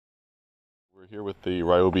We're here with the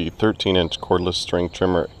Ryobi 13-inch cordless string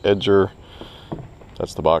trimmer edger.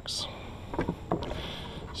 That's the box.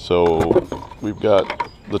 So we've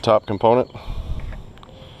got the top component.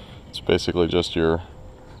 It's basically just your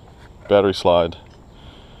battery slide,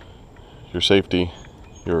 your safety,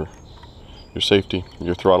 your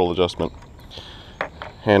throttle adjustment,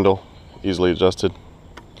 handle, easily adjusted,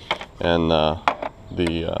 and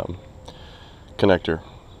the connector.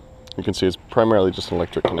 You can see it's primarily just an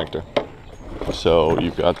electric connector. So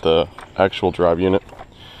you've got the actual drive unit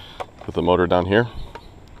with the motor down here.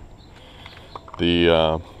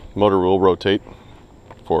 The motor will rotate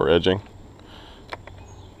for edging.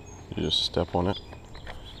 You just step on it.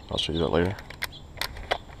 I'll show you that later.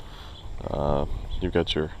 You've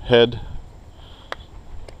got your head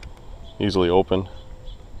easily open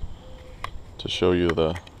to show you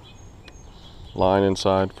the line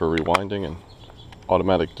inside for rewinding and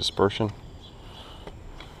automatic dispersion.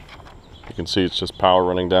 You can see it's just power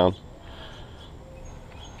running down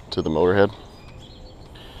to the motor head.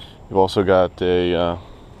 You've also got a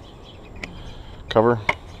cover,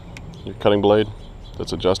 your cutting blade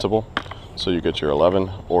that's adjustable, so you get your 11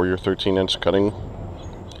 or your 13-inch cutting.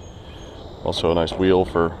 Also a nice wheel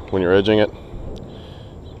for when you're edging it.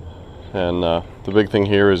 And the big thing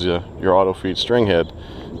here is your auto feed string head.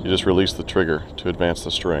 You just release the trigger to advance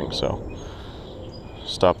the string. So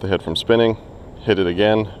stop the head from spinning, hit it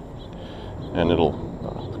again, and it'll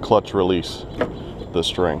clutch release the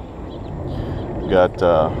string. You got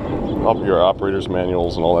your operator's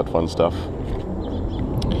manuals and all that fun stuff,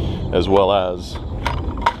 as well as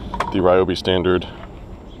the Ryobi standard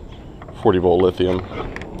 40-volt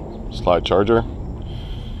lithium slide charger.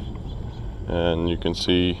 And you can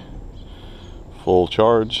see full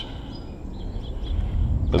charge,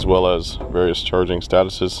 as well as various charging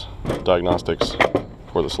statuses, diagnostics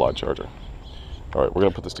for the slide charger. All right, we're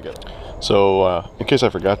gonna put this together. So in case I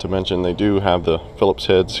forgot to mention, they do have the Phillips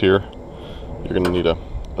heads here. You're gonna need a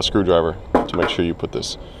screwdriver to make sure you put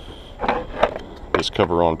this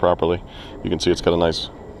cover on properly. You can see it's got a nice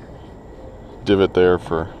divot there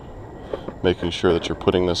for making sure that you're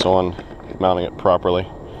putting this on, mounting it properly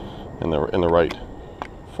in the right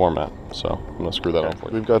format. So I'm gonna screw that on for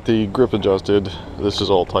you. We've got the grip adjusted. This is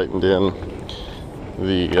all tightened in.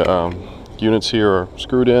 The units here are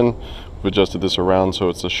screwed in. We've adjusted this around so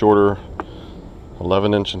it's a shorter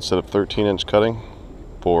 11-inch instead of 13-inch cutting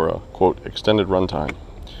for a quote extended runtime.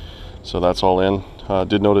 So that's all in.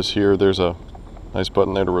 Did notice here there's a nice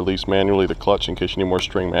button there to release manually the clutch in case you need more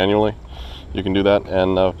string manually. You can do that.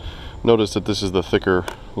 And notice that this is the thicker,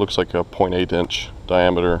 looks like a 0.8-inch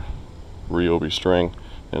diameter Ryobi string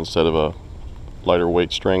instead of a lighter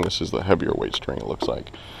weight string. This is the heavier weight string, it looks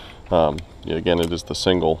like. Yeah, again, it is the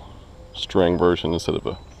single string version instead of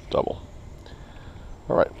a double.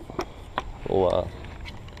 All right, we'll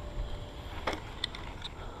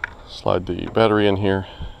slide the battery in here.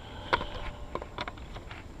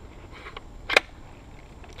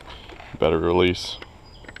 Battery release,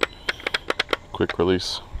 quick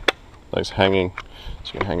release, nice hanging,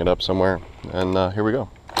 so you can hang it up somewhere. And here we go.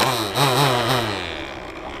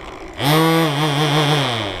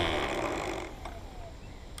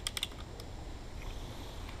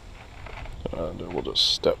 And we'll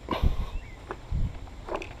just step,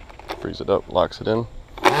 freeze it up, locks it in.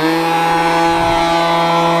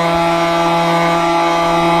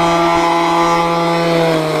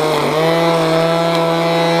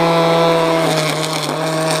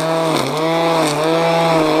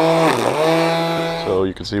 So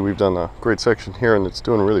you can see we've done a great section here and it's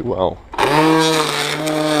doing really well.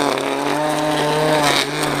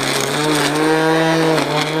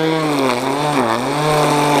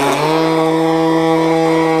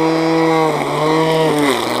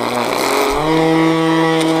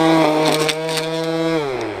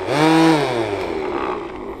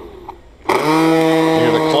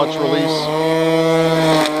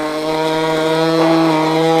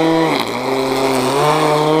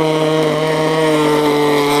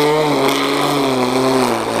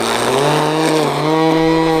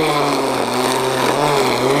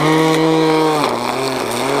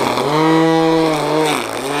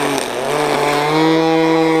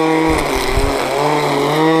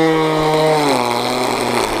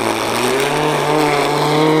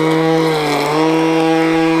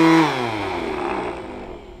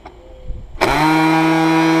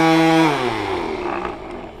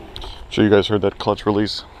 Sure you guys heard that clutch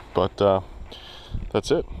release, but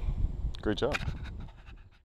that's it. Great job.